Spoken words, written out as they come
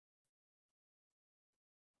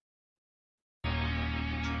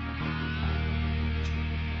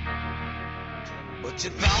But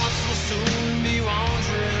your thoughts will soon be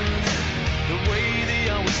wandering the way they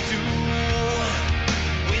always do.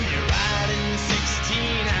 When you're riding 16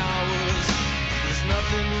 hours, there's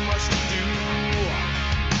nothing much to do.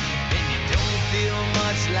 And you don't feel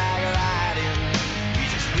much like riding, you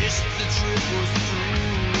just wish the trip was through.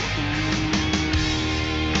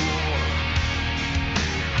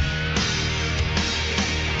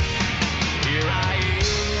 Here I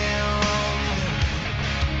am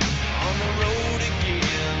on the road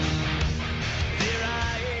again. There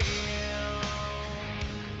I am.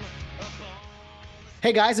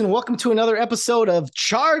 Hey guys, and welcome to another episode of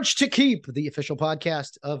Charge to Keep, the official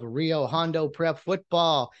podcast of Rio Hondo Prep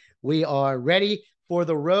Football. We are ready for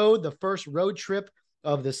the road, the first road trip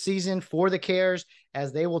of the season for the Cares,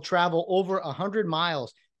 as they will travel over 100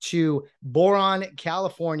 miles to Boron,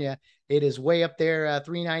 California. It is way up there,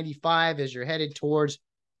 395, as you're headed towards,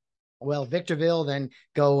 well, Victorville, then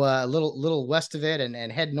go a little west of it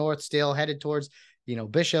and head north, still headed towards,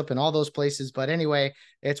 Bishop and all those places. But anyway,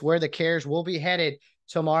 it's where the Cares will be headed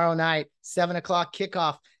tomorrow night, 7 o'clock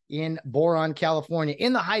kickoff in Boron, California,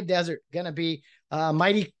 in the high desert. Going to be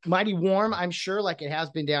mighty warm, I'm sure, like it has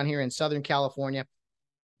been down here in Southern California.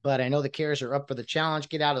 But I know the Cares are up for the challenge,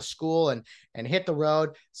 get out of school and hit the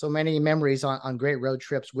road. So many memories on great road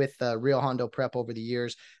trips with Rio Hondo Prep over the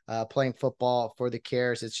years, playing football for the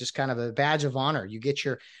Cares. It's just kind of a badge of honor. You get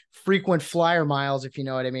your frequent flyer miles, if you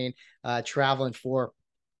know what I mean, traveling for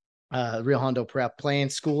Rio Hondo Prep, playing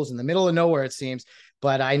schools in the middle of nowhere, it seems.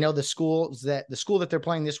 But I know the school that they're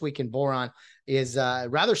playing this week in Boron is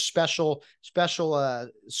rather special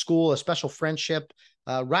school, a special friendship.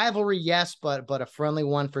 Rivalry, yes, but a friendly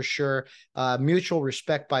one for sure. Mutual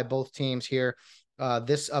respect by both teams here.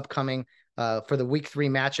 This upcoming for the week 3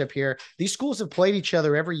 matchup here. These schools have played each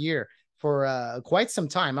other every year for quite some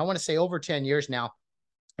time. I want to say over 10 years now.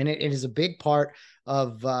 And it is a big part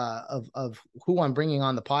of who I'm bringing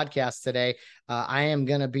on the podcast today. I am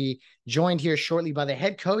going to be joined here shortly by the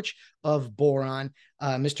head coach of Boron,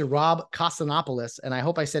 Mr. Rob Kostonopoulos. And I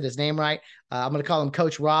hope I said his name right. I'm going to call him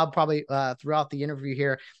Coach Rob probably throughout the interview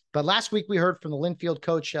here. But last week we heard from the Linfield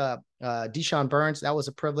coach, Deshaun Burns. That was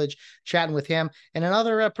a privilege chatting with him. And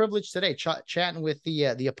another privilege today, chatting with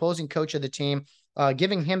the opposing coach of the team,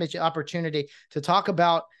 giving him an opportunity to talk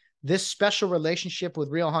about this special relationship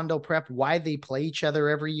with Rio Hondo Prep, why they play each other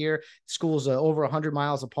every year. Schools over 100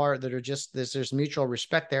 miles apart that are just there's mutual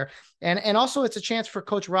respect there. And also it's a chance for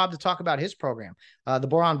Coach Rob to talk about his program, the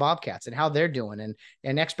Boron Bobcats, and how they're doing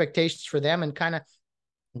and expectations for them and kind of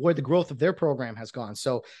where the growth of their program has gone.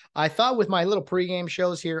 So I thought with my little pregame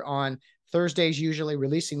shows here on Thursdays, usually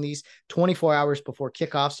releasing these 24 hours before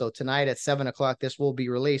kickoff. So tonight at 7 o'clock, this will be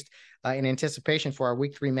released in anticipation for our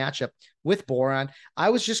week 3 matchup with Boron. I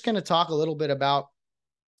was just going to talk a little bit about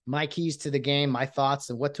my keys to the game, my thoughts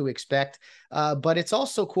and what to expect. But it's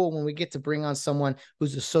also cool when we get to bring on someone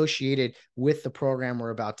who's associated with the program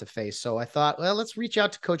we're about to face. So I thought, well, let's reach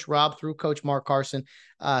out to Coach Rob through Coach Mark Carson,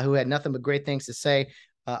 who had nothing but great things to say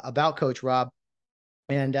about Coach Rob.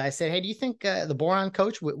 And I said, hey, do you think the Boron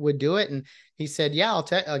coach would do it? And he said, yeah,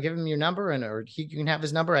 I'll give him your number or you can have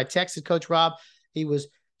his number. I texted Coach Rob. He was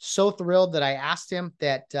so thrilled that I asked him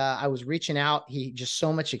that I was reaching out. He just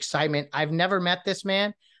so much excitement. I've never met this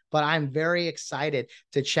man, but I'm very excited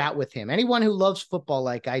to chat with him. Anyone who loves football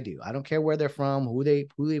like I do, I don't care where they're from, who they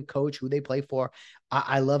coach, who they play for.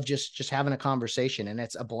 I love just having a conversation, and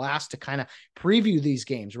it's a blast to kind of preview these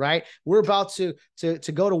games, right? We're about to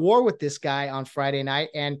go to war with this guy on Friday night.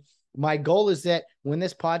 And my goal is that when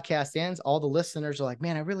this podcast ends, all the listeners are like,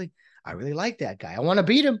 man, I really like that guy. I want to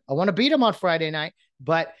beat him. I want to beat him on Friday night.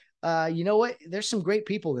 But you know what? There's some great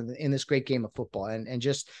people in this great game of football, and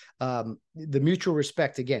just the mutual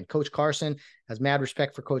respect. Again, Coach Carson has mad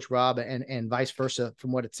respect for Coach Rob, and vice versa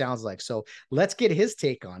from what it sounds like. So let's get his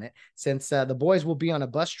take on it, since the boys will be on a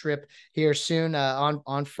bus trip here soon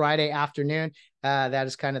on Friday afternoon. That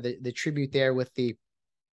is kind of the tribute there with the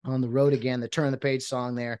On the Road Again, the Turn the Page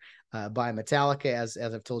song there by Metallica. As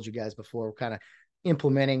I've told you guys before, we're kind of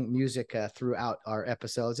implementing music throughout our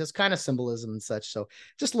episodes. It's kind of symbolism and such. So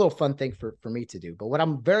just a little fun thing for me to do. But what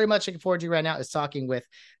I'm very much looking forward to right now is talking with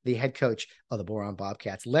the head coach of the Boron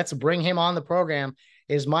Bobcats. Let's bring him on the program.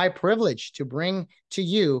 It is my privilege to bring to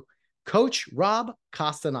you Coach Rob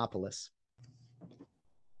Kostonopoulos.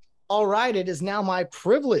 All right. It is now my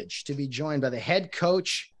privilege to be joined by the head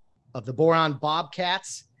coach of the Boron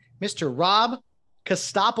Bobcats, Mr. Rob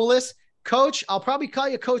Kostonopoulos. Coach, I'll probably call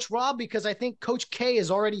you Coach Rob because I think Coach K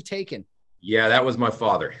is already taken. Yeah, that was my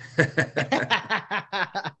father.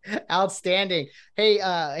 Outstanding.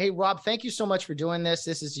 Hey, Rob, thank you so much for doing this.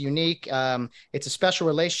 This is unique. It's a special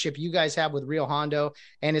relationship you guys have with Rio Hondo,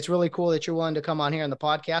 and it's really cool that you're willing to come on here on the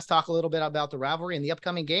podcast, talk a little bit about the rivalry and the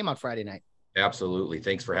upcoming game on Friday night. Absolutely.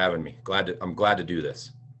 Thanks for having me. I'm glad to do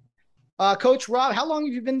this. Coach Rob, how long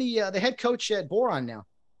have you been the head coach at Boron now?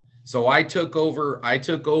 So I took over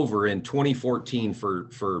in 2014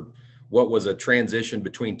 for what was a transition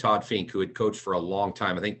between Todd Fink, who had coached for a long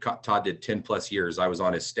time. I think Todd did 10 plus years. I was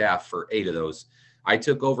on his staff for 8 of those. I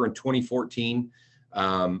took over in 2014,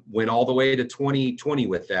 went all the way to 2020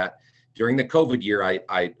 with that. During the COVID year,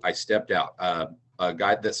 I stepped out.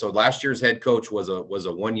 So last year's head coach was a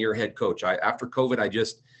 1-year head coach. After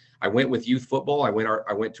COVID, I went with youth football. I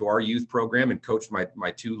went to our youth program and coached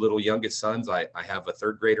my 2 little youngest sons. I have a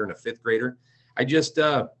 3rd grader and a 5th grader. I just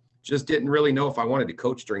didn't really know if I wanted to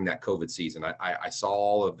coach during that COVID season. I saw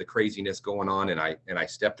all of the craziness going on, and I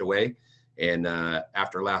stepped away. And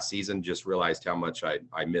after last season, just realized how much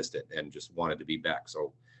I missed it and just wanted to be back.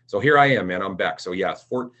 So here I am, man. I'm back. So yeah,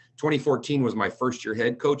 2014 was my first year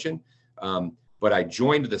head coaching, but I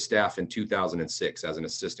joined the staff in 2006 as an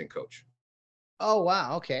assistant coach. Oh,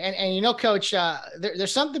 wow. Okay. And Coach,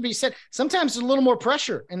 there's something to be said. Sometimes there's a little more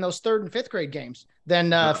pressure in those 3rd and 5th grade games than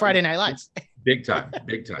Friday Night Lights. Big time.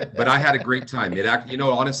 But I had a great time.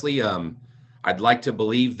 Honestly, I'd like to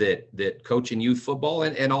believe that coaching youth football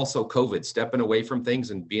and also COVID, stepping away from things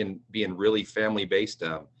and being really family based.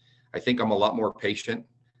 I think I'm a lot more patient,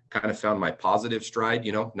 kind of found my positive stride,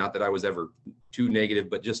 not that I was ever too negative,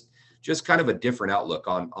 but just kind of a different outlook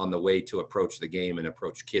on the way to approach the game and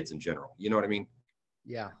approach kids in general. You know what I mean?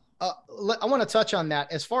 Yeah. I want to touch on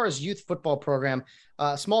that. As far as youth football program,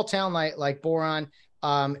 small town like Boron,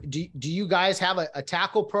 do you guys have a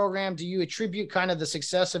tackle program? Do you attribute kind of the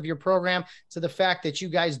success of your program to the fact that you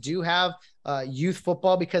guys do have youth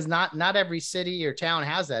football? Because not every city or town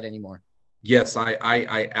has that anymore. Yes,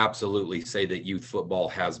 I absolutely say that youth football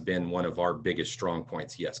has been one of our biggest strong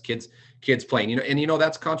points. Yes, kids playing, and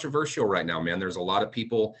that's controversial right now, man. There's a lot of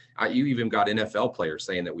people, you even got NFL players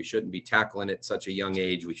saying that we shouldn't be tackling at such a young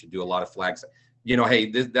age. We should do a lot of flags. Hey,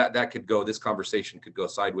 this conversation could go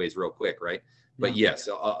sideways real quick, right? But yes,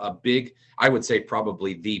 I would say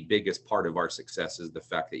probably the biggest part of our success is the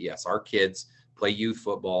fact that, yes, our kids play youth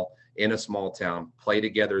football in a small town, play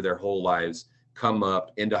together their whole lives, come up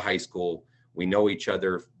into high school. We know each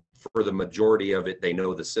other for the majority of it. They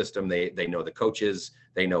know the system. They know the coaches.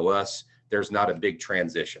 They know us. There's not a big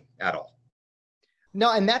transition at all.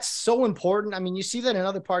 No, and that's so important. I mean, you see that in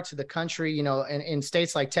other parts of the country, in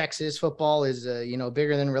states like Texas, football is,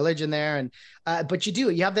 bigger than religion there. And, but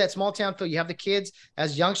you have that small town feel, you have the kids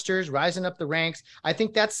as youngsters rising up the ranks. I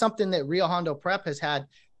think that's something that Rio Hondo Prep has had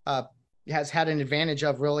an advantage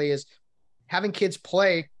of, really, is having kids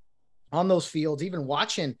play on those fields, even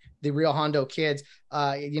watching the Rio Hondo kids,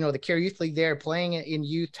 the Care Youth League there playing in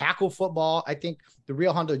youth tackle football. I think the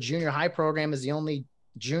Rio Hondo Junior High program is the only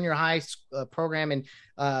junior high program in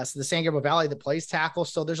the San Gabriel Valley that plays tackle.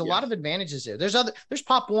 So there's a lot of advantages there. There's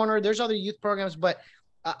Pop Warner, there's other youth programs, but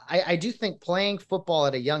I do think playing football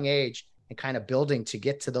at a young age and kind of building to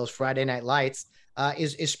get to those Friday Night Lights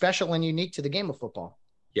is special and unique to the game of football.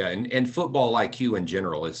 Yeah, and football IQ in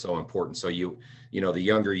general is so important. So the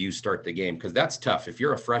younger you start the game, because that's tough. If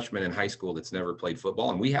you're a freshman in high school that's never played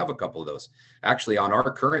football, and we have a couple of those. Actually, on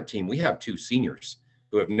our current team, we have 2 seniors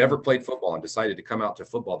who have never played football and decided to come out to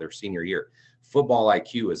football their senior year. Football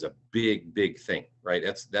IQ is a big thing, right?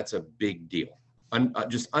 That's a big deal.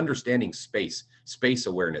 Just understanding space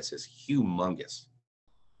awareness is humongous.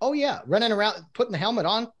 Oh yeah, running around, putting the helmet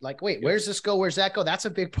on, like, wait, where's this go? Where's that go? That's a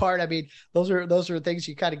big part. I mean, those are things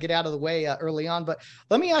you kind of get out of the way early on. But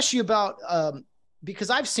let me ask you about, because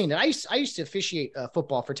I've seen it. I used to officiate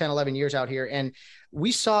football for 10, 11 years out here, and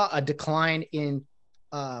we saw a decline in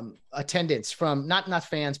attendance from not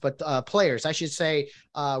fans, but players, I should say,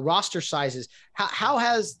 roster sizes. How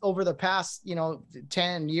has over the past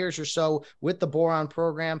 10 years or so with the Boron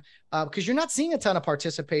program, because you're not seeing a ton of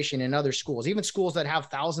participation in other schools, even schools that have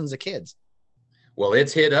thousands of kids? Well,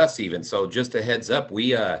 it's hit us even. So just a heads up,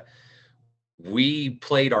 we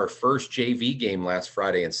played our first JV game last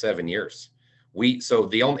Friday in 7 years.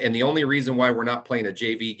 The only reason why we're not playing a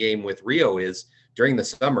JV game with Rio is during the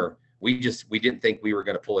summer, we didn't think we were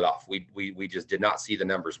going to pull it off. We just did not see the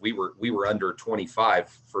numbers. We were under 25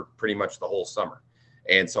 for pretty much the whole summer.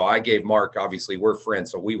 And so I gave Mark, obviously we're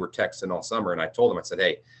friends, so we were texting all summer, and I told him, I said,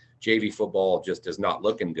 hey, JV football just is not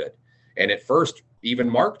looking good. And at first, even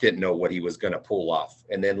Mark didn't know what he was going to pull off.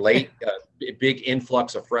 And then late, big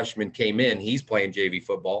influx of freshmen came in. He's playing JV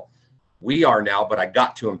football. We are now, but I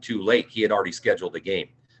got to him too late. He had already scheduled a game.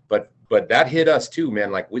 But that hit us too,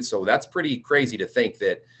 man. So that's pretty crazy to think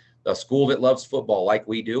that a school that loves football like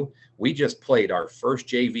we do, we just played our first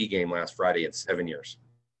JV game last Friday in 7 years.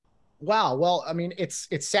 Wow. Well, I mean, it's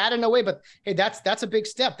sad in a way, but hey, that's a big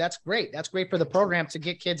step. That's great. That's great for the program to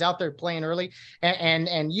get kids out there playing early.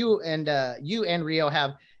 And you and Rio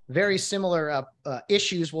have very similar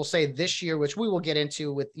issues, we'll say, this year, which we will get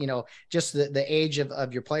into with, just the age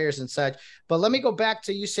of your players and such. But let me go back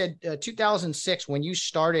to, you said 2006 when you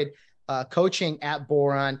started coaching at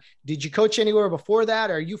Boron. Did you coach anywhere before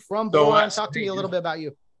that? Are you from Boron? Talk to me a little bit about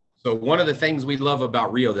you. So one of the things we love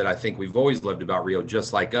about Rio that I think we've always loved about Rio,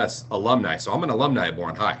 just like us, alumni. So I'm an alumni at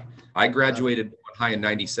Boron High. I graduated Boron High in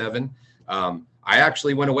 97. I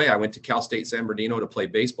actually went away. I went to Cal State San Bernardino to play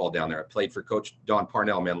baseball down there. I played for Coach Don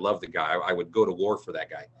Parnell, man, love the guy. I would go to war for that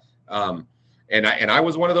guy. And I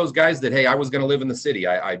was one of those guys that, hey, I was going to live in the city.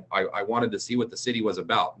 I wanted to see what the city was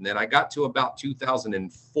about. And then I got to about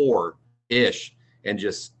 2004-ish and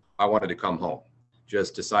just, I wanted to come home.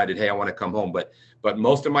 Just decided, hey, I want to come home. But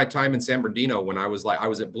most of my time in San Bernardino, when I was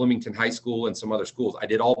at Bloomington High School and some other schools, I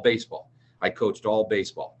did all baseball. I coached all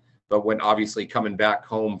baseball. But when obviously coming back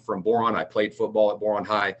home from Boron, I played football at Boron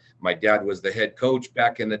High. My dad was the head coach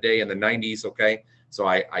back in the day in the 90s. Okay. So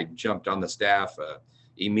I jumped on the staff,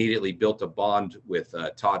 immediately built a bond with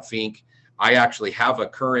Todd Fink. I actually have a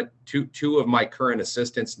current two of my current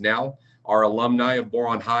assistants now are alumni of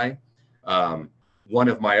Boron High. One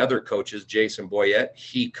of my other coaches, Jason Boyette,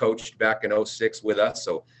 he coached back in 06 with us.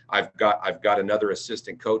 So I've got another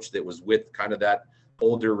assistant coach that was with kind of that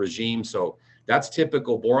older regime. So that's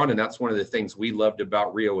typical Boron, and that's one of the things we loved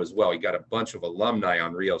about Rio as well. You got a bunch of alumni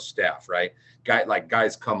on Rio's staff, right?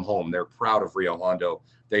 Guys come home. They're proud of Rio Hondo.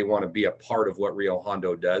 They want to be a part of what Rio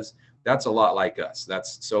Hondo does. That's a lot like us.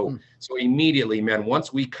 That's so immediately, man,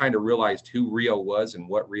 once we kind of realized who Rio was and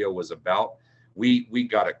what Rio was about, we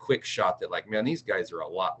got a quick shot that, like, man, these guys are a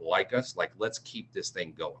lot like us. Like, let's keep this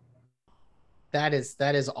thing going. That is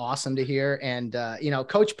awesome to hear. And,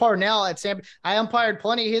 Coach Parnell at I umpired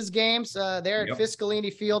plenty of his games there at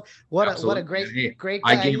Fiscalini Field. What a great guy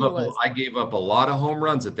I gave up a lot of home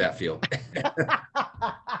runs at that field.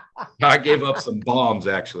 I gave up some bombs,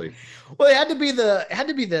 actually. Well, it had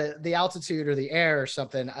to be the altitude or the air or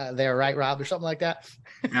something there, right, Rob, or something like that?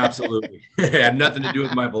 Absolutely. It had nothing to do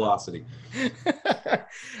with my velocity.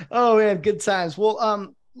 Oh man, good times.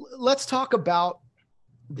 Well, let's talk about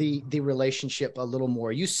the relationship a little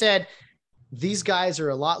more. You said these guys are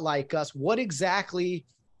a lot like us. What exactly,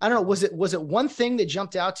 I don't know, was it one thing that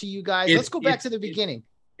jumped out to you guys? Let's go back to the beginning.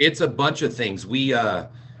 It's a bunch of things.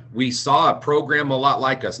 We saw a program a lot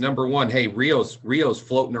like us. Number one, hey, Rio's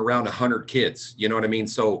floating around 100 kids. You know what I mean?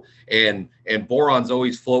 So, and Boron's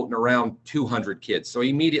always floating around 200 kids. So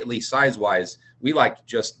immediately, size-wise, we liked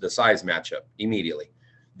just the size matchup immediately.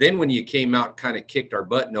 Then when you came out and kind of kicked our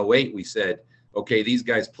butt in 08, we said, okay, these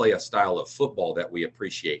guys play a style of football that we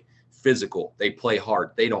appreciate. Physical. They play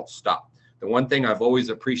hard. They don't stop. The one thing I've always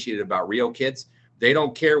appreciated about Rio kids, they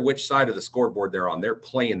don't care which side of the scoreboard they're on. They're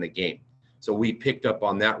playing the game. So we picked up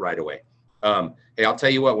on that right away. Hey, I'll tell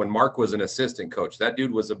you what, when Mark was an assistant coach, that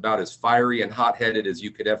dude was about as fiery and hot-headed as you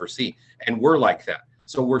could ever see. And we're like that.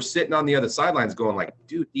 So we're sitting on the other sidelines going like,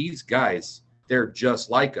 dude, these guys, they're just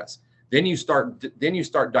like us. Then you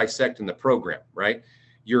start dissecting the program, right?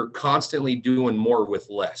 You're constantly doing more with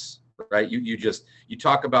less, right? You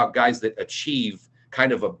talk about guys that achieve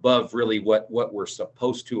kind of above really what we're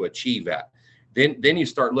supposed to achieve at. Then you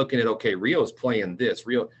start looking at, okay, Rio's playing this.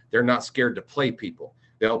 Rio, they're not scared to play people.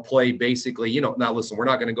 They'll play basically, now listen, we're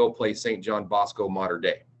not going to go play St. John Bosco Mater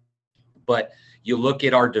Dei. But you look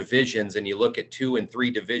at our divisions and you look at 2 and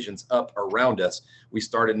 3 divisions up around us, we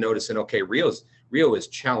started noticing, okay, Rio is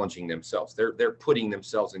challenging themselves. They're putting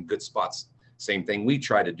themselves in good spots. Same thing we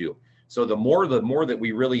try to do. So the more that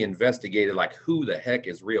we really investigated, like, who the heck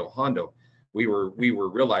is Rio Hondo, we were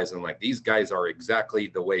realizing, like, these guys are exactly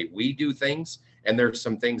the way we do things. And there's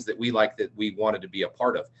some things that we like that we wanted to be a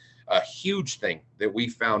part of. A huge thing that we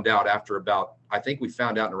found out I think we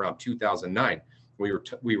found out in around 2009,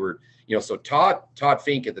 we were, so Todd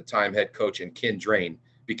Fink at the time, head coach, and Ken Drain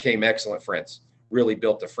became excellent friends, really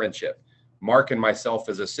built a friendship. Mark and myself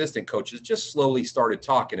as assistant coaches just slowly started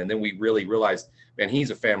talking. And then we really realized, man, he's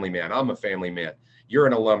a family man. I'm a family man. You're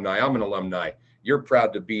an alumni. I'm an alumni. You're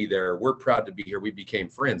proud to be there. We're proud to be here. We became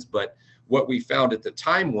friends. But what we found at the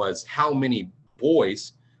time was how many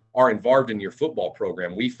boys are involved in your football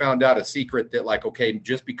program. We found out a secret that, like, okay,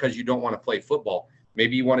 just because you don't want to play football,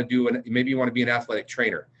 maybe you want to be an athletic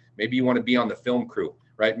trainer. Maybe you want to be on the film crew,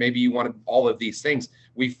 right? Maybe you want all of these things.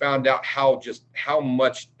 we found out how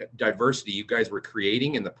much diversity you guys were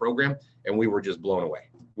creating in the program, and we were just blown away.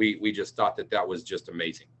 We just thought that was just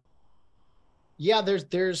amazing. Yeah,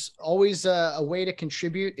 there's always a way to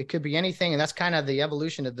contribute. It could be anything, and that's kind of the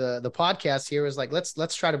evolution of the podcast here. Is like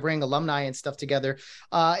let's try to bring alumni and stuff together.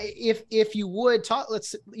 If you would talk,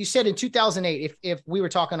 you said in 2008. If we were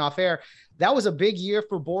talking off air, that was a big year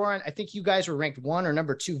for Boron. I think you guys were ranked 1 or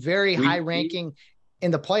number 2, very high ranking in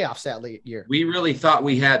the playoffs that year. We really thought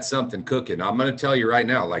we had something cooking. I'm going to tell you right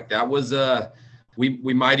now, like that was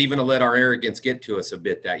we might even have let our arrogance get to us a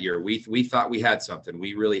bit that year. We thought we had something.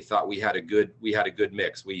 We really thought we had a good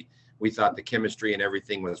mix. We thought the chemistry and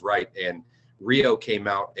everything was right. And Rio came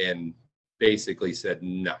out and basically said,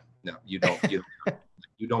 no, you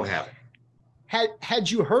don't have it. Had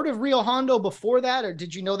you heard of Rio Hondo before that, or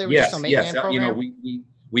did you know there was some 8-man program? You know,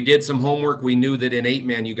 we did some homework. We knew that in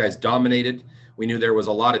 8-man you guys dominated. We knew there was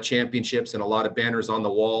a lot of championships and a lot of banners on the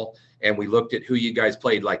wall. And we looked at who you guys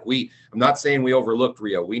played. Like I'm not saying we overlooked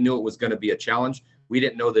Rio. We knew it was going to be a challenge. We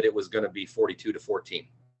didn't know that it was going to be 42-14.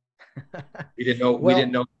 We didn't know.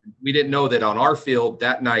 We didn't know that on our field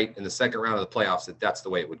that night in the second round of the playoffs that's the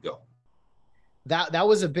way it would go. That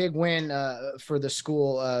was a big win for the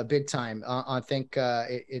school, big time. I think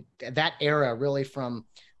that era really from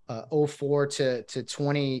 04 to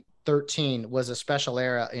 2013 was a special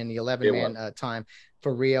era in the 11-man time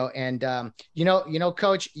for Rio. And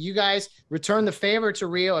Coach, you guys returned the favor to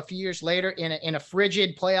Rio a few years later in a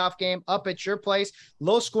frigid playoff game up at your place,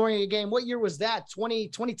 low scoring game. What year was that?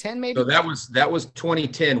 2010 maybe? So that was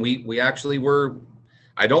 2010. We actually were.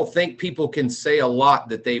 I don't think people can say a lot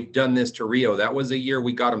that they've done this to Rio. That was a year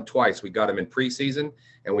we got them twice. We got them in preseason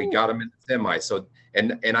and we got them in the semi. So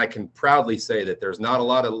and I can proudly say that there's not a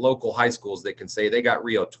lot of local high schools that can say they got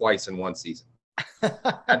Rio twice in one season.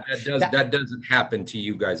 that doesn't happen to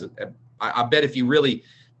you guys. I bet if you really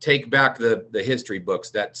take back the history books,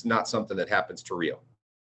 that's not something that happens to Rio.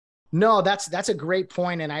 No, that's a great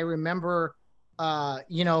point. And I remember,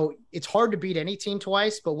 it's hard to beat any team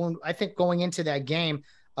twice, but when I think going into that game,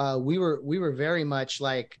 we were very much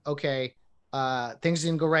like, okay, things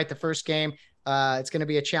didn't go right the first game. It's going to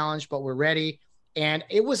be a challenge, but we're ready. And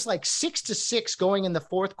it was like 6-6 going in the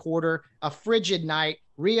fourth quarter, a frigid night.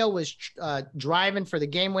 Rio was driving for the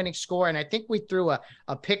game-winning score, and I think we threw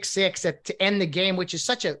a pick six to end the game, which is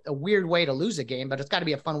such a weird way to lose a game, but it's got to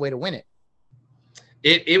be a fun way to win it.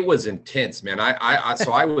 It was intense, man.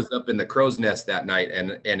 So I was up in the crow's nest that night,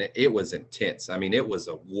 and it was intense. I mean, it was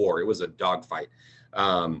a war. It was a dogfight.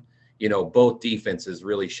 Both defenses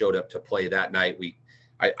really showed up to play that night.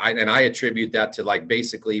 I attribute that to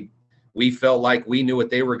basically we felt like we knew what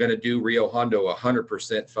they were going to do. Rio Hondo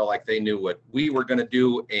 100% felt like they knew what we were going to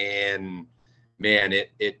do, and man,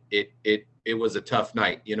 it was a tough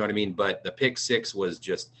night. You know what I mean? But the pick six was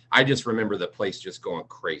I just remember the place just going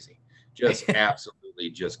crazy, just absolutely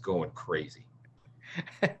just going crazy.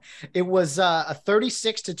 It was a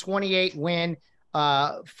 36-28 win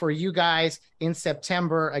for you guys in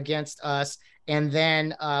September against us, and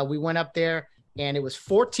then we went up there and it was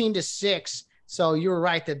 14-6. So you were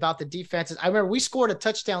right about the defenses. I remember we scored a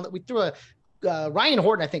touchdown that we threw Ryan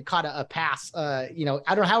Horton, I think, caught a pass. I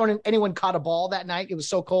don't know how anyone caught a ball that night. It was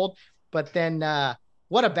so cold. But then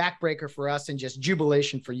what a backbreaker for us and just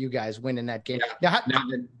jubilation for you guys winning that game. Yeah. Now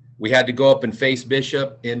we had to go up and face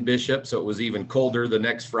Bishop, so it was even colder the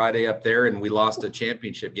next Friday up there, and we lost a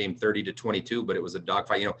championship game 30-22, but it was a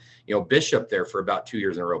dogfight. Bishop there for about 2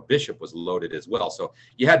 years in a row. Bishop was loaded as well. So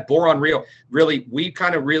you had Boron Rio. Really, we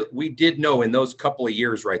did know in those couple of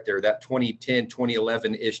years right there, that 2010,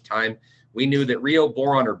 2011-ish time, we knew that Rio,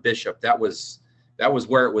 Boron, or Bishop, that was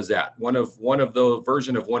where it was at. One of the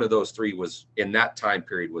version of one of those three was in that time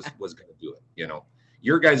period was going to do it.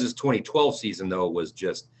 Your guys' 2012 season though was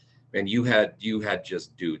just. And you had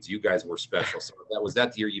just dudes. You guys were special. So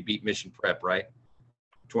that the year you beat Mission Prep, right?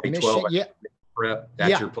 2012. Yeah. Prep.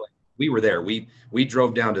 That's your play. We were there. We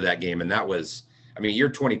drove down to that game, and that was. I mean, your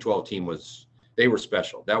 2012 team they were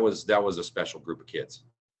special. That was a special group of kids.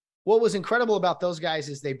 What was incredible about those guys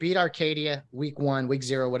is they beat Arcadia week 1, week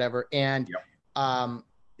 0, whatever, and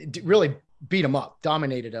really beat them up,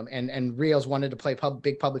 dominated them. And Rios wanted to play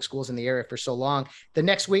big public schools in the area for so long. The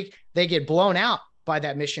next week they get blown out by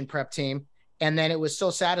that Mission Prep team. And then it was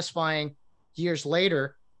so satisfying years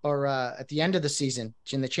later, or at the end of the season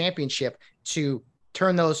in the championship, to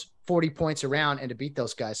turn those 40 points around and to beat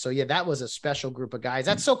those guys. So yeah, that was a special group of guys.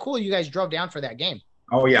 That's so cool. You guys drove down for that game.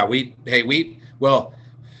 Oh yeah.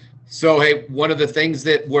 So, hey, one of the things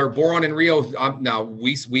that where Boron and Rio, now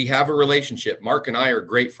we have a relationship. Mark and I are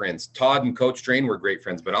great friends. Todd and Coach Drain were great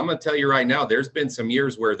friends. But I'm going to tell you right now, there's been some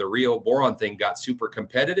years where the Rio Boron thing got super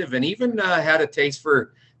competitive and even had a taste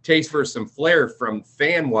for some flair from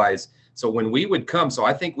fan wise. So when we would come, so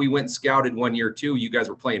I think we went and scouted one year too. You guys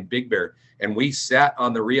were playing Big Bear, and we sat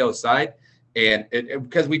on the Rio side, and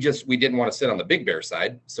because we didn't want to sit on the Big Bear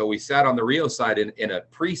side, so we sat on the Rio side in a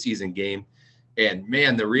preseason game. And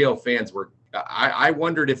man, the Rio fans were, I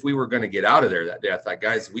wondered if we were going to get out of there that day. I thought,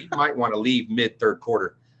 guys, we might want to leave mid third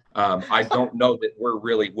quarter. I don't know that we're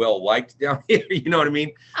really well liked down here. You know what I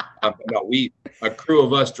mean? No, a crew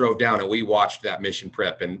of us drove down and we watched that Mission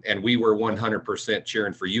Prep, and we were 100%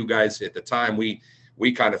 cheering for you guys at the time.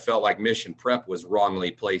 We kind of felt like Mission Prep was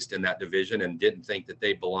wrongly placed in that division and didn't think that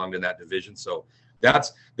they belonged in that division. So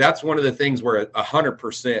that's one of the things where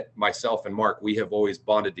 100% myself and Mark, we have always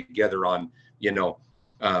bonded together on,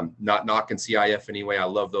 not knocking CIF anyway. I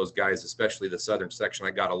love those guys, especially the Southern section.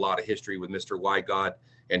 I got a lot of history with Mr. Wygod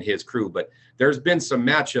and his crew, but there's been some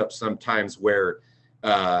matchups sometimes where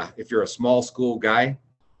if you're a small school guy,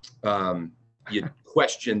 you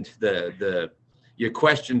questioned you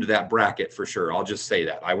questioned that bracket for sure. I'll just say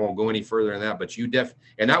that. I won't go any further than that, but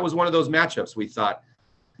and that was one of those matchups we thought,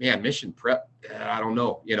 man, Mission Prep, I don't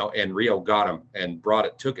know, and Rio got them and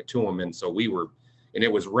took it to them. And so and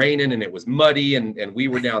it was raining and it was muddy and we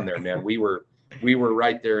were down there, man. We were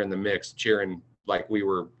right there in the mix cheering like we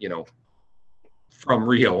were, from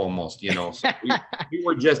Rio almost, So we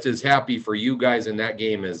were just as happy for you guys in that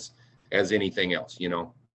game as anything else,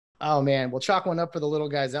 Oh man, well, chalk one up for the little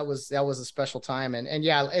guys. That was a special time, and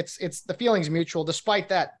yeah, it's the feelings mutual. Despite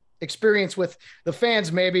that experience with the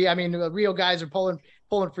fans, maybe I mean the Rio guys are pulling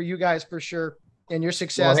for you guys for sure, and your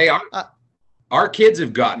success. Well, hey, our kids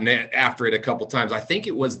have gotten after it a couple times. I think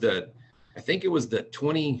it was the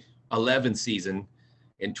 2011 season.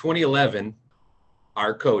 In 2011,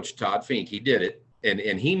 our coach Todd Fink, he did it, and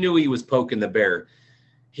he knew he was poking the bear.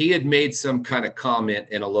 He had made some kind of comment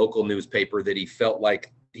in a local newspaper that he felt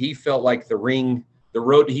like the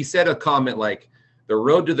road. He said a comment like, "The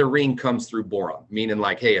road to the ring comes through Boron," meaning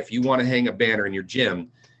like, hey, if you want to hang a banner in your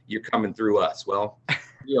gym, you're coming through us. Well,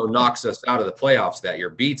 knocks us out of the playoffs that year,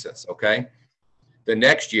 beats us. Okay. The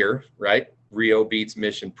next year, right, Rio beats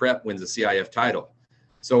Mission Prep, wins the CIF title.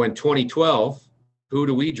 So in 2012, who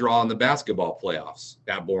do we draw in the basketball playoffs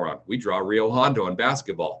at Boron? We draw Rio Hondo in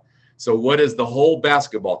basketball. So what is the whole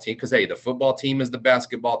basketball team? Because, hey, the football team is the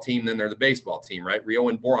basketball team, then they're the baseball team, right? Rio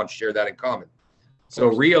and Boron share that in common. So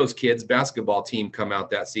Rio's kids' basketball team come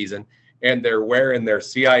out that season, and they're wearing their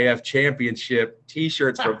CIF championship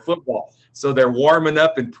T-shirts from football. So they're warming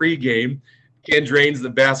up in pregame. Ken Drain's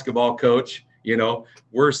the basketball coach.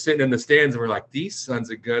 We're sitting in the stands and we're like, these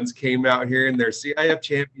sons of guns came out here in their CIF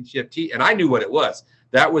championship tee. And I knew what it was.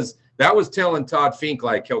 That was telling Todd Fink,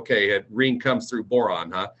 like, okay, a ring comes through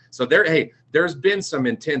Boron, huh? So there's been some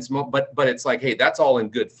intense, but it's like, hey, that's all in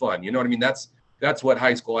good fun. You know what I mean? That's what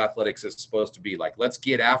high school athletics is supposed to be like. Let's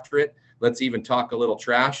get after it. Let's even talk a little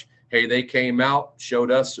trash. Hey, they came out,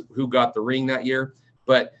 showed us who got the ring that year.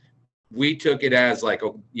 But we took it as like,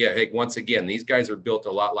 oh yeah, hey, once again, these guys are built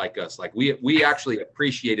a lot like us. Like we actually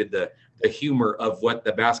appreciated the humor of what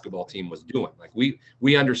the basketball team was doing. Like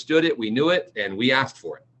we understood it, we knew it, and we asked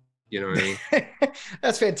for it. You know what I mean?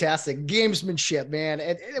 That's fantastic. Gamesmanship, man.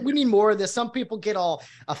 And we need more of this. Some people get all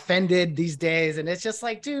offended these days, and it's just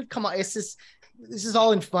like, dude, come on. This is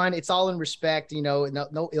all in fun. It's all in respect,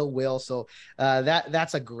 no ill will. So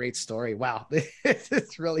that's a great story. Wow.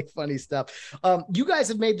 It's really funny stuff. You guys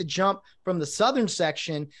have made the jump from the Southern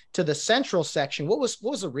section to the Central section. What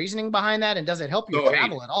was the reasoning behind that? And does it help you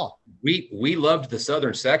travel at all? We loved the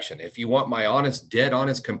Southern section. If you want my dead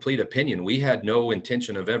honest, complete opinion, we had no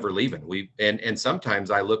intention of ever leaving. And sometimes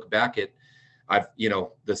I look back at,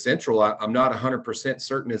 the Central, I'm not 100%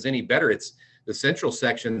 certain is any better. The Central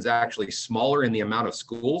section is actually smaller in the amount of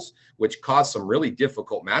schools, which caused some really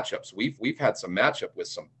difficult matchups. We've had some matchup with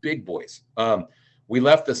some big boys. We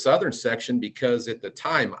left the Southern section because at the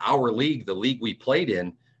time, our league, the league we played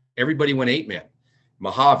in, everybody went 8-man.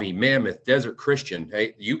 Mojave, Mammoth, Desert Christian.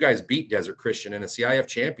 Hey, you guys beat Desert Christian in a CIF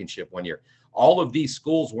championship one year. All of these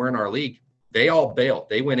schools were in our league. They all bailed.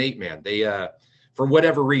 They went 8-man. They, for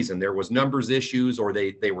whatever reason, there was numbers issues, or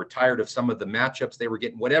they were tired of some of the matchups they were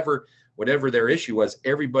getting, whatever their issue was,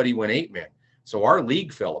 everybody went 8-man. So our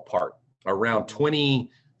league fell apart around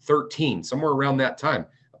 2013, somewhere around that time.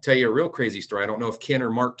 I'll tell you a real crazy story. I don't know if Ken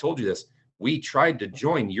or Mark told you this. We tried to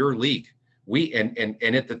join your league. And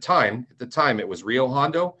at the time, it was Rio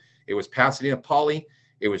Hondo, it was Pasadena Poly,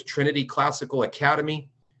 it was Trinity Classical Academy.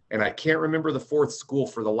 and I can't remember the fourth school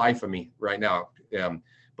for the life of me right now.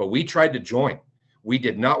 But we tried to join. We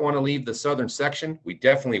did not want to leave the southern section. We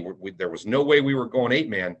definitely there was no way we were going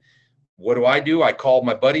 8-man. What do? I called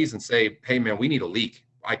my buddies and say, hey man, we need a league.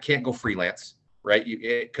 I can't go freelance, right?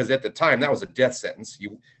 Because at the time that was a death sentence.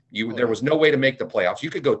 There was no way to make the playoffs.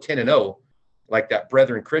 You could go 10-0 like that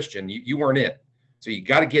Brethren Christian. You weren't in. So you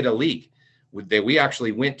got to get a league. We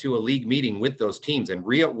actually went to a league meeting with those teams. And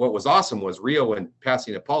Rio, what was awesome was Rio and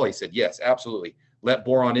Pasadena Poly said, yes, absolutely. Let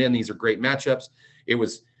Boron in. These are great matchups. It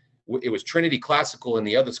was Trinity Classical, and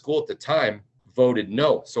the other school at the time voted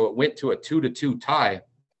no. So it went to a 2-2 tie.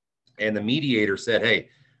 And the mediator said, hey,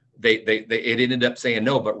 it ended up saying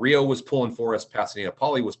no, but Rio was pulling for us. Pasadena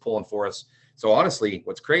Poly was pulling for us. So honestly,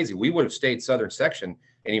 what's crazy, we would have stayed southern section,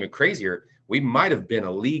 and even crazier, we might have been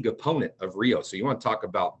a league opponent of Rio. So you want to talk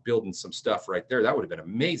about building some stuff right there. That would have been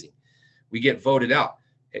amazing. We get voted out.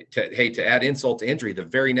 To add insult to injury, the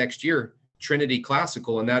very next year, Trinity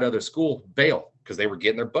Classical and that other school bail because they were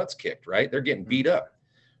getting their butts kicked, right? They're getting beat up.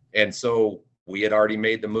 And so we had already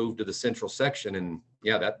made the move to the central section. And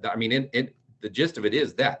yeah, the gist of it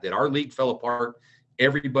is that our league fell apart.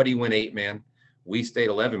 Everybody went 8-man. We stayed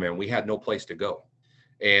 11-man. We had no place to go.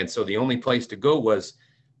 And so the only place to go was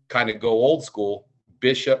kind of go old school,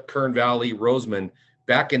 Bishop, Kern Valley, Roseman.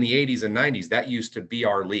 Back in the 80s and 90s, that used to be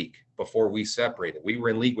our league before we separated. We were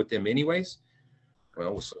in league with them anyways.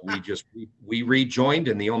 Well, so we rejoined,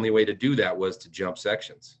 and the only way to do that was to jump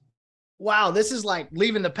sections. Wow, this is like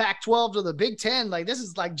leaving the Pac-12 to the Big Ten. Like this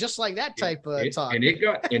is like just like that type of talk. And it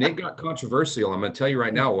got controversial. I'm going to tell you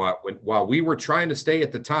right now, while we were trying to stay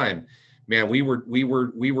at the time, man, we were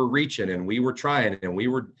reaching, and we were trying, and we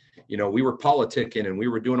were politicking, and we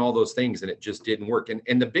were doing all those things, and it just didn't work.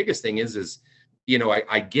 And the biggest thing is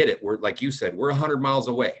I get it. We're, like you said, we're 100 miles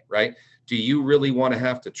away, right? Do you really want to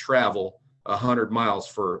have to travel 100 miles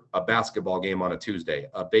for a basketball game on a Tuesday,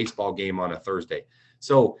 a baseball game on a Thursday?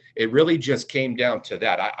 So it really just came down to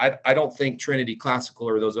that. I don't think Trinity Classical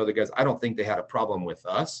or those other guys, I don't think they had a problem with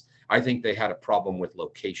us. I think they had a problem with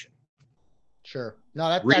location. Sure. No,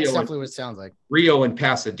 that's definitely what it sounds like. Rio and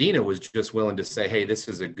Pasadena was just willing to say, hey, this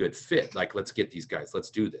is a good fit. Like, let's get these guys. Let's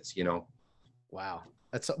do this, Wow.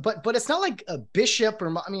 But it's not like a Bishop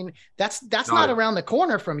that's not around the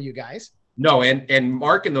corner from you guys. No. And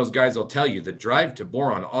Mark and those guys will tell you the drive to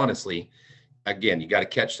Boron, honestly, again, you got to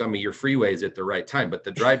catch some of your freeways at the right time, but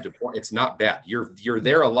the drive to Boron, it's not bad. You're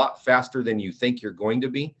there a lot faster than you think you're going to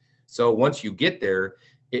be. So once you get there,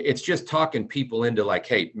 it's just talking people into like,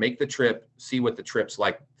 hey, make the trip, see what the trip's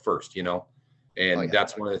like first, and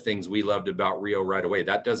that's one of the things we loved about Rio right away.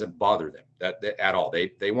 That doesn't bother them that at all.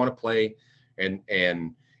 They want to play.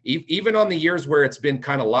 And even on the years where it's been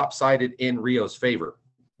kind of lopsided in Rio's favor,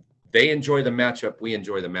 they enjoy the matchup. We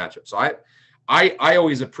enjoy the matchup. So I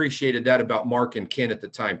always appreciated that about Mark and Ken at the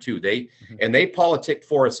time too. They politicked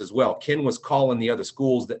for us as well. Ken was calling the other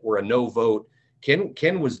schools that were a no vote.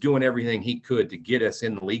 Ken was doing everything he could to get us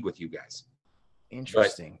in the league with you guys.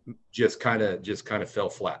 Interesting. But just kind of fell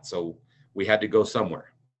flat. So we had to go somewhere.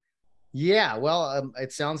 Yeah, well,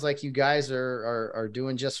 it sounds like you guys are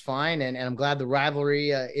doing just fine, and I'm glad the rivalry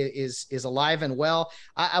is alive and well.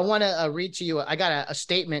 I want to read to you. I got a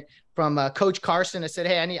statement from Coach Carson. I said,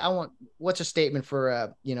 hey, what's a statement for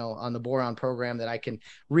on the Boron program that I can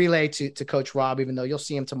relay to Coach Rob, even though you'll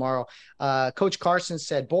see him tomorrow. Coach Carson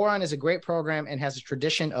said, Boron is a great program and has a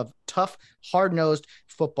tradition of tough, hard-nosed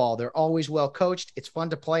football. They're always well coached. It's fun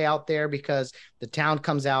to play out there because the town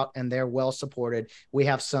comes out and they're well supported. We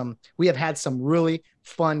have had some really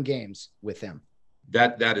fun games with them.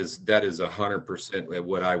 That is 100%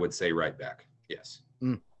 what I would say right back. Yes.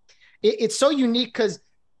 It's so unique because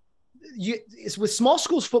it's with small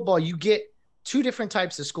schools football, you get two different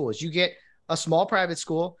types of schools. You get a small private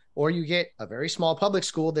school, or you get a very small public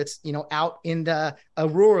school that's, out in a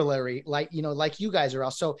rural area, like you guys are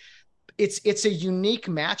also. It's a unique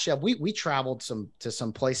matchup. We traveled to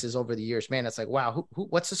some places over the years, man. It's like, wow,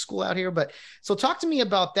 what's the school out here? But so talk to me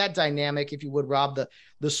about that dynamic, if you would, Rob,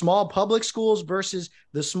 the small public schools versus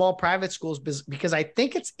the small private schools, because I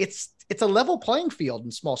think it's a level playing field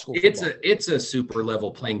in small school football. It's a super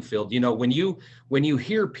level playing field. When you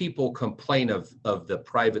hear people complain of the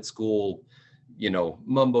private school,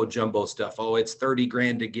 mumbo jumbo stuff. Oh, it's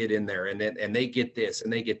 $30,000 to get in there, and they get this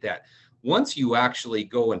and they get that. Once you actually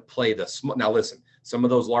go and play now listen, some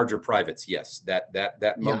of those larger privates, yes,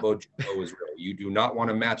 that mumbo jumbo is real. You do not want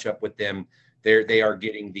to match up with them. They are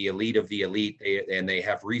getting the elite of the elite, and they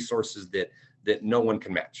have resources that no one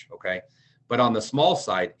can match. Okay. But on the small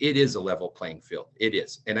side, it is a level playing field. It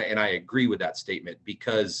is. And I agree with that statement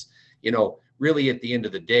because, really at the end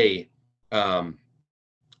of the day,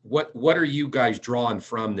 what are you guys drawing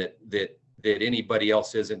from that anybody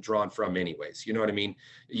else isn't drawn from anyways? You know what I mean?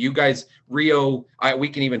 You guys, Rio, we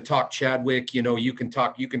can even talk Chadwick, you know, you can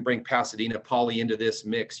bring Pasadena Poly into this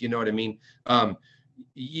mix. You know what I mean?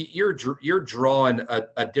 You're drawing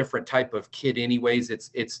a different type of kid anyways.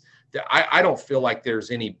 I don't feel like there's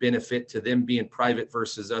any benefit to them being private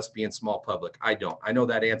versus us being small public. I know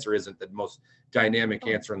that answer isn't the most dynamic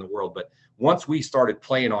answer in the world, but once we started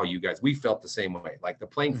playing all you guys, we felt the same way. Like the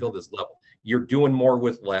playing field is level. You're doing more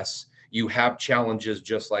with less. You have challenges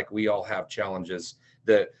just like we all have challenges.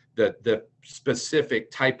 The specific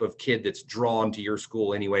type of kid that's drawn to your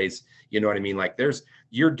school anyways, you know what I mean? Like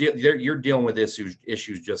you're dealing with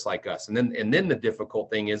issues just like us. And then the difficult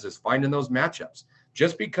thing is finding those matchups.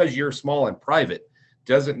 Just because you're small and private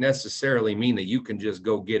doesn't necessarily mean that you can just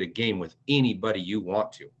go get a game with anybody you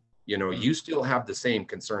want to. You know, you still have the same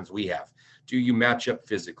concerns we have. Do you match up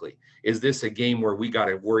physically? Is this a game where we got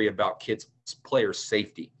to worry about players'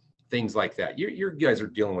 safety? Things like that. You guys are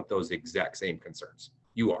dealing with those exact same concerns.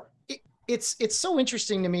 You are. It's so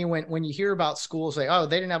interesting to me when you hear about schools like, oh,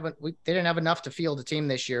 they didn't have enough to field a team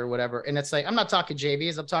this year or whatever. And it's like, I'm not talking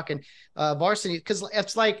JVs, I'm talking varsity, because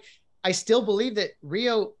it's like, I still believe that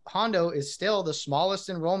Rio Hondo is still the smallest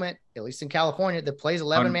enrollment, at least in California, that plays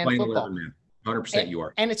 11-man football. 100% you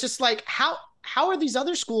are. And it's just like, how are these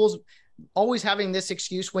other schools always having this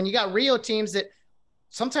excuse when you got Rio teams that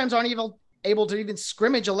sometimes aren't even able to even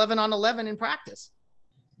scrimmage 11-on-11 in practice?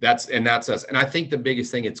 That's us. And I think the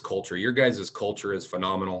biggest thing, it's culture. Your guys' culture is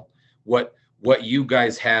phenomenal. What you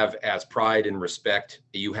guys have as pride and respect,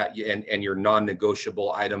 you have, and your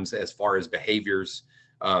non-negotiable items as far as behaviors,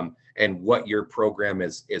 and what your program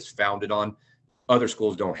is founded on. Other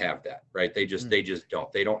schools don't have that, right? They just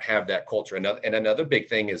don't. They don't have that culture. And another big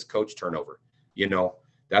thing is coach turnover. You know,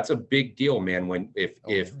 that's a big deal, man. If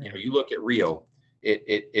you know, you look at Rio,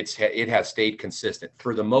 it has stayed consistent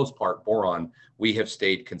for the most part. Boron, we have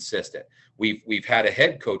stayed consistent. We've had a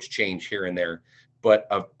head coach change here and there, but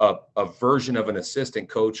a version of an assistant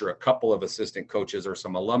coach or a couple of assistant coaches or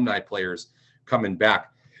some alumni players coming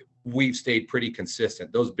back, we've stayed pretty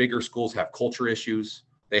consistent. Those bigger schools have culture issues,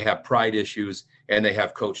 they have pride issues, and they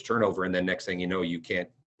have coach turnover. And then next thing you know,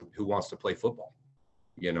 who wants to play football?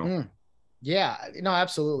 You know? Yeah, no,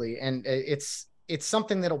 absolutely. And it's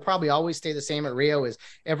something that'll probably always stay the same at Rio. Is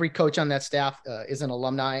every coach on that staff is an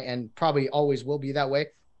alumni and probably always will be that way.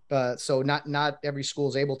 So not every school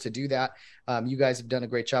is able to do that. You guys have done a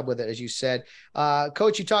great job with it, as you said.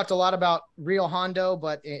 Coach, you talked a lot about Rio Hondo,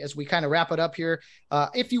 but as we kind of wrap it up here,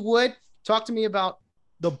 if you would talk to me about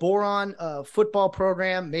the Boron football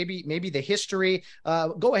program, maybe the history.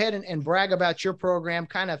 Go ahead and brag about your program,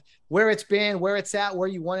 kind of where it's been, where it's at, where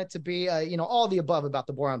you want it to be, all the above about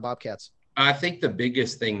the Boron Bobcats. I think the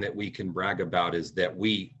biggest thing that we can brag about is that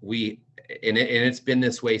and it's been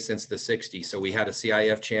this way since the 60s. So we had a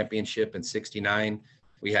CIF championship in 69.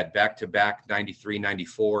 We had back-to-back 93,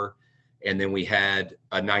 94, and then we had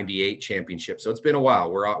a 98 championship. So it's been a while.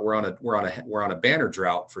 We're on a banner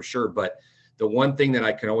drought for sure. But the one thing that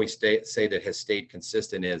I can always say that has stayed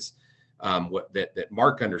consistent is that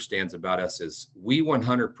Mark understands about us is we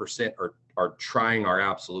 100% are trying our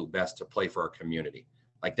absolute best to play for our community.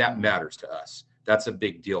 Like that matters to us. That's a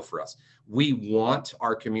big deal for us. We want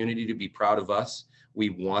our community to be proud of us.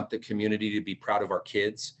 We want the community to be proud of our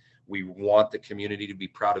kids. We want the community to be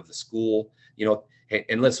proud of the school. You know,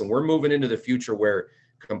 and listen, we're moving into the future where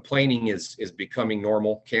complaining is becoming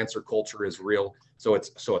normal. Cancer culture is real. So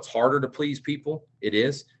it's harder to please people. It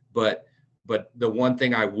is. But the one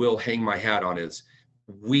thing I will hang my hat on is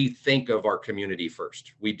we think of our community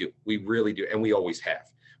first. We do. We really do. And we always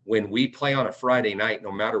have. When we play on a Friday night,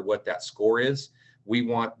 no matter what that score is, we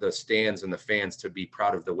want the stands and the fans to be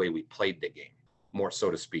proud of the way we played the game, more so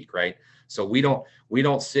to speak, right? So we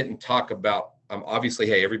don't sit and talk about, obviously,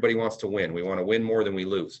 hey, everybody wants to win. We want to win more than we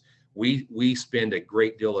lose. We spend a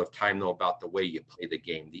great deal of time though about the way you play the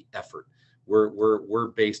game, the effort. We're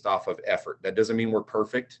based off of effort. That doesn't mean we're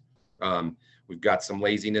perfect. We've got some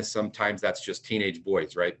laziness sometimes. That's just teenage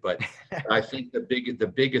boys, right? But I think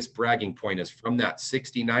the biggest bragging point is from that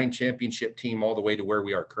 69 championship team all the way to where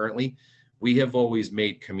we are currently. We have always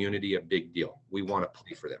made community a big deal. We want to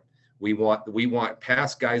play for them. We want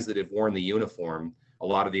past guys that have worn the uniform, a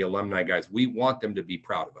lot of the alumni guys, we want them to be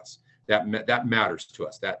proud of us. That matters to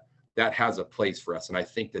us. That has a place for us. And I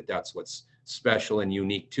think that's what's special and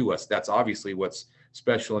unique to us. That's obviously what's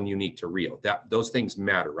special and unique to Rio. Those things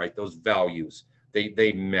matter, right? Those values,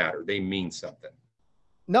 they matter. They mean something.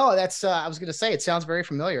 No, that's I was going to say it sounds very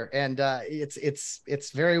familiar, and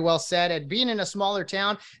it's very well said. And being in a smaller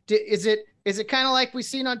town, is it kind of like we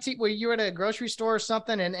seen on TV where you're at a grocery store or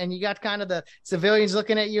something, and you got kind of the civilians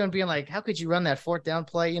looking at you and being like, "How could you run that fourth down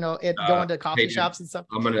play?" Going to coffee shops and stuff.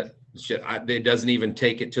 I'm gonna shit. It doesn't even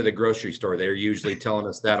take it to the grocery store. They're usually telling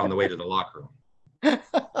us that on the way to the locker room.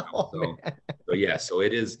 So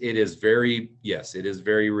it is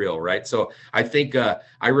very real, right? So I think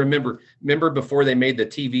I remember before they made the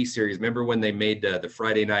TV series, remember when they made the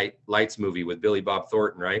Friday Night Lights movie with Billy Bob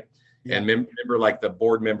Thornton, right? Yeah. And remember, like, the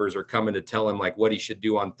board members are coming to tell him like what he should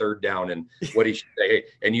do on third down and what he should say. Hey,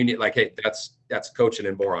 and you need hey, that's coaching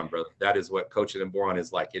in Boron, brother. That is what coaching in Boron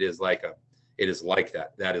is like. It is like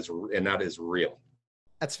that. That is real.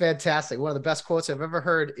 That's fantastic. One of the best quotes I've ever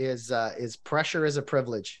heard is pressure is a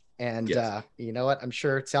privilege. And yes. You know what? I'm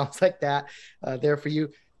sure it sounds like that there for you.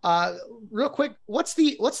 Real quick, what's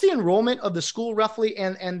the enrollment of the school roughly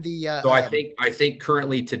and the so I think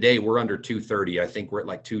currently today we're under 230. I think we're at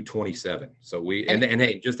like 227. So and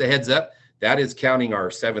hey, just a heads up, that is counting our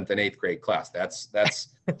 7th and 8th grade class. That's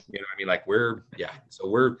like we're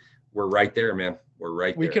right there, man. We're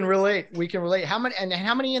right there. We can relate. How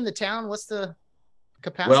many in the town? What's the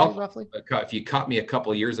capacity roughly? If you caught me a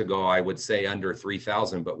couple of years ago, I would say under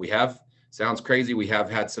 3,000, but sounds crazy. We have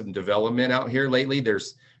had some development out here lately.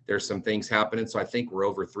 There's some things happening. So I think we're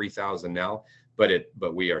over 3,000 now, but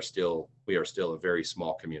we are still a very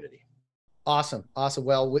small community. Awesome.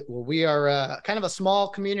 Well, we are kind of a small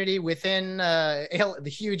community within the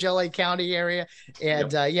huge LA County area.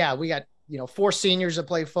 And yep. We got 4 seniors that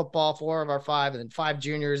play football, 4 of our 5, and then 5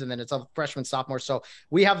 juniors, and then it's a freshman, sophomore. So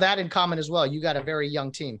we have that in common as well. You got a very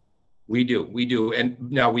young team. We do. And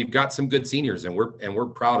now we've got some good seniors, and we're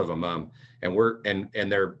proud of them.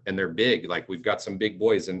 And they're big. Like, we've got some big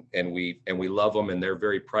boys, and we love them, and they're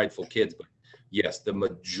very prideful kids. But yes, the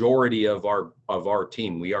majority of our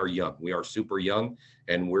team, we are young. We are super young,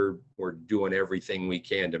 and we're doing everything we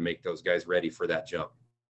can to make those guys ready for that jump.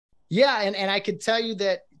 Yeah, and I could tell you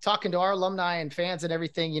that talking to our alumni and fans and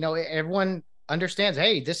everything, everyone understands,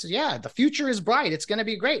 hey, the future is bright. It's going to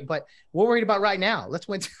be great, but we're worried about right now. Let's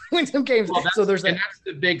win some games. Well, that's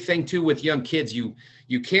the big thing too with young kids. You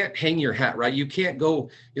can't hang your hat, right? You can't go.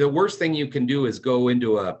 The worst thing you can do is go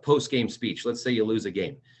into a post-game speech. Let's say you lose a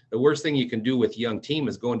game. The worst thing you can do with young team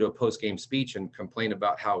is go into a post-game speech and complain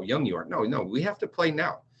about how young you are. No, we have to play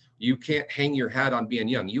now. You can't hang your hat on being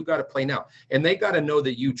young. You got to play now. And they got to know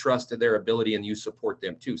that you trust their ability and you support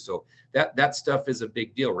them too. So that stuff is a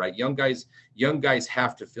big deal, right? Young guys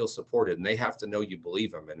have to feel supported, and they have to know you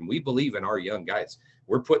believe them. And we believe in our young guys.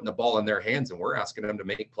 We're putting the ball in their hands, and we're asking them to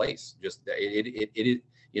make plays. Just it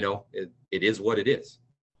is what it is.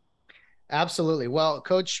 Absolutely. Well,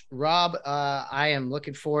 Coach Rob, I am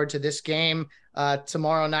looking forward to this game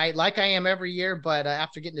tomorrow night, like I am every year. But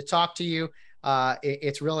after getting to talk to you,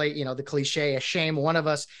 it's really, the cliche, a shame one of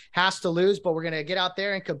us has to lose, but we're going to get out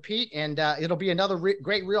there and compete, and it'll be another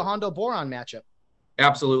great Rio Hondo Boron matchup.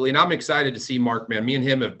 Absolutely. And I'm excited to see Mark, man. Me and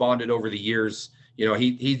him have bonded over the years.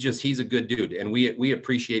 He's a good dude, and we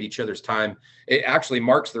appreciate each other's time. Actually,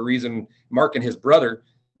 Mark and his brother,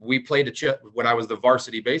 we played when I was the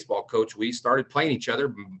varsity baseball coach. We started playing each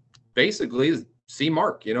other basically. See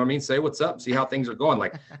Mark, say what's up, see how things are going.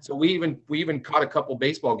 Like, so we even caught a couple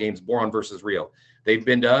baseball games, Boron versus Rio. They've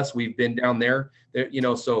been to us, we've been down there,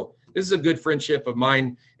 so this is a good friendship of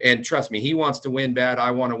mine. And trust me, he wants to win bad,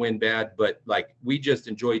 I want to win bad, but like, we just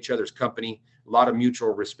enjoy each other's company, a lot of mutual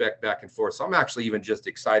respect back and forth. So I'm actually even just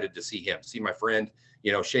excited to see my friend,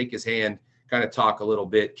 shake his hand, kind of talk a little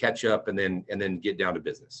bit, catch up, and then get down to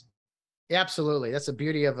business. Absolutely. That's the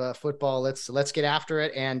beauty of football. Let's get after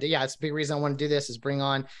it. And it's a big reason I want to do this is bring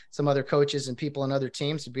on some other coaches and people on other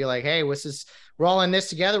teams to be like, hey, we're all in this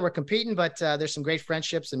together. We're competing, but there's some great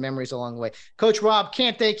friendships and memories along the way. Coach Rob,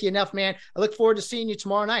 can't thank you enough, man. I look forward to seeing you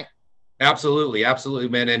tomorrow night. Absolutely,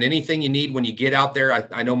 man. And anything you need when you get out there,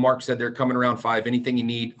 I know Mark said they're coming around 5. Anything you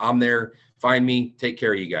need, I'm there. Find me. Take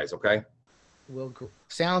care of you guys. Okay.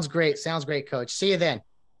 Sounds great. Coach. See you then.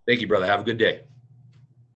 Thank you, brother. Have a good day.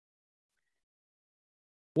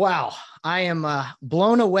 Wow. I am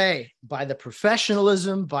blown away by the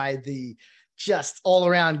professionalism, by the just all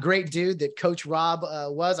around great dude that Coach Rob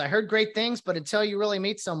was. I heard great things, but until you really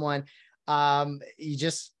meet someone, you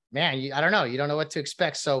just, I don't know. You don't know what to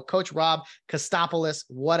expect. So Coach Rob Kostopoulos,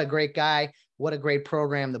 what a great guy. What a great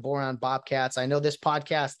program, the Boron Bobcats. I know this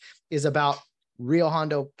podcast is about Rio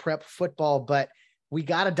Hondo prep football, but we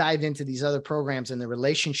got to dive into these other programs and the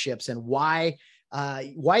relationships and why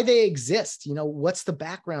they exist. What's the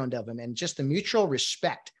background of them, and just the mutual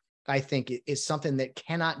respect, I think, is something that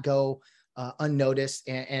cannot go unnoticed,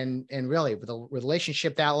 and really with a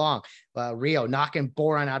relationship that long, Rio knocking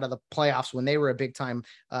Boron out of the playoffs when they were a big time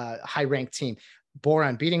high ranked team.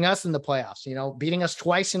 Boron beating us in the playoffs, beating us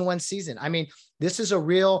twice in one season. I mean, this is a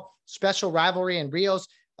real special rivalry, and Rio's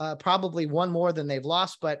probably won more than they've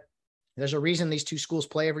lost, but there's a reason these two schools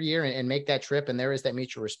play every year and make that trip. And there is that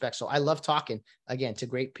mutual respect. So I love talking again to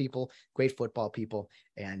great people, great football people.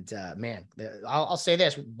 And man, I'll say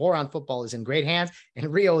this, Boron football is in great hands,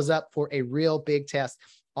 and Rio is up for a real big test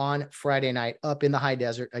on Friday night up in the high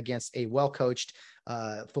desert against a well-coached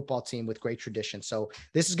football team with great tradition. So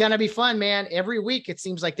this is going to be fun, man. Every week, it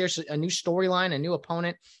seems like there's a new storyline, a new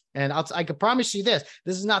opponent. And I can promise you this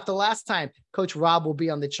is not the last time Coach Rob will be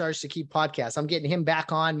on the Charge to Keep podcast. I'm getting him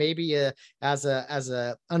back on maybe as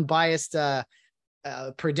a unbiased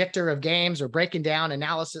predictor of games or breaking down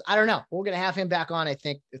analysis. I don't know. We're going to have him back on, I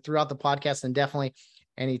think, throughout the podcast, and definitely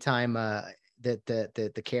anytime that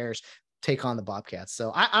the Cares take on the Bobcats.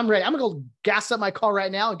 So I'm ready. I'm going to go gas up my car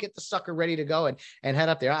right now and get the sucker ready to go and head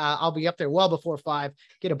up there. I'll be up there well before 5,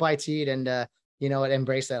 get a bite to eat, and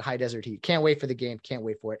embrace that high desert heat. Can't wait for the game. Can't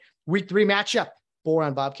wait for it. Week 3 matchup,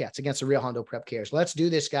 Boron Bobcats against the Rio Hondo Prep Cares. Let's do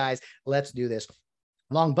this, guys. Let's do this.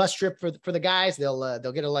 Long bus trip for the guys. They'll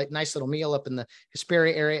get a nice little meal up in the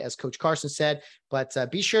Hesperia area, as Coach Carson said. But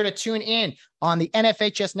be sure to tune in on the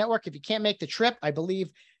NFHS network. If you can't make the trip, I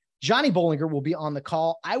believe Johnny Bollinger will be on the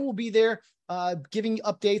call. I will be there giving you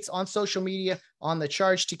updates on social media, on the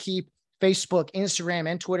Charge to Keep Facebook, Instagram,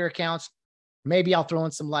 and Twitter accounts. Maybe I'll throw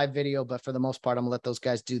in some live video, but for the most part, I'm gonna let those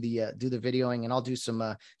guys do the videoing, and I'll do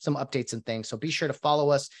some updates and things. So be sure to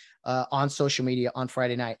follow us on social media on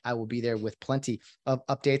Friday night. I will be there with plenty of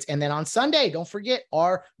updates. And then on Sunday, don't forget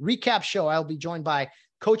our recap show. I'll be joined by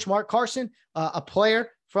Coach Mark Carson, a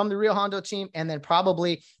player from the Rio Hondo team, and then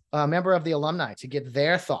probably a member of the alumni to give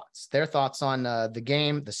their thoughts on the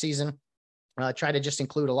game, the season. Try to just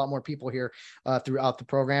include a lot more people here throughout the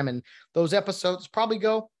program. And those episodes probably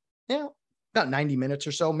go, about 90 minutes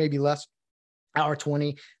or so, maybe less, hour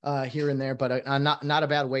 20 here and there, but not a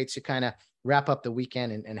bad way to kind of wrap up the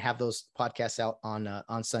weekend and have those podcasts out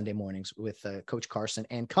on Sunday mornings with Coach Carson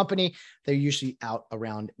and company. They're usually out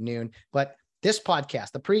around noon, but this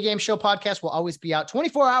podcast, the pregame show podcast, will always be out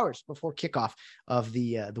 24 hours before kickoff of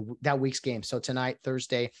that week's game. So tonight,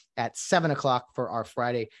 Thursday at 7:00 for our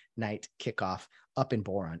Friday night kickoff up in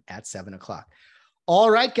Boron at 7:00.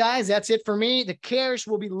 All right, guys, that's it for me. The Cares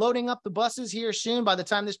will be loading up the buses here soon. By the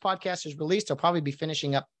time this podcast is released, they'll probably be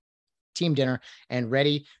finishing up team dinner and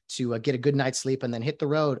ready to get a good night's sleep, and then hit the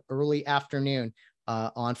road early afternoon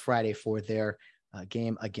on Friday for their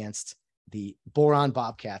game against the Boron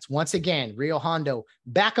Bobcats. Once again, Rio Hondo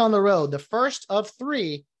back on the road, the first of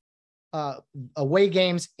 3 away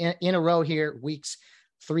games in a row here, weeks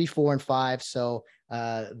 3, 4, and 5. So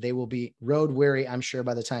they will be road weary, I'm sure,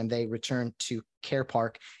 by the time they return to Care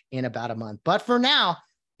Park in about a month. But for now,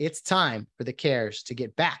 it's time for the Cares to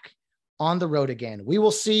get back on the road again. We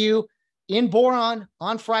will see you in Boron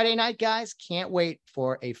on Friday night, guys. Can't wait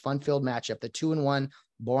for a fun-filled matchup. The 2-1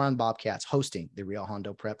 Boron Bobcats hosting the Rio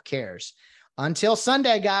Hondo Prep Cares. Until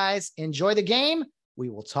Sunday, guys, enjoy the game. We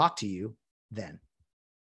will talk to you then.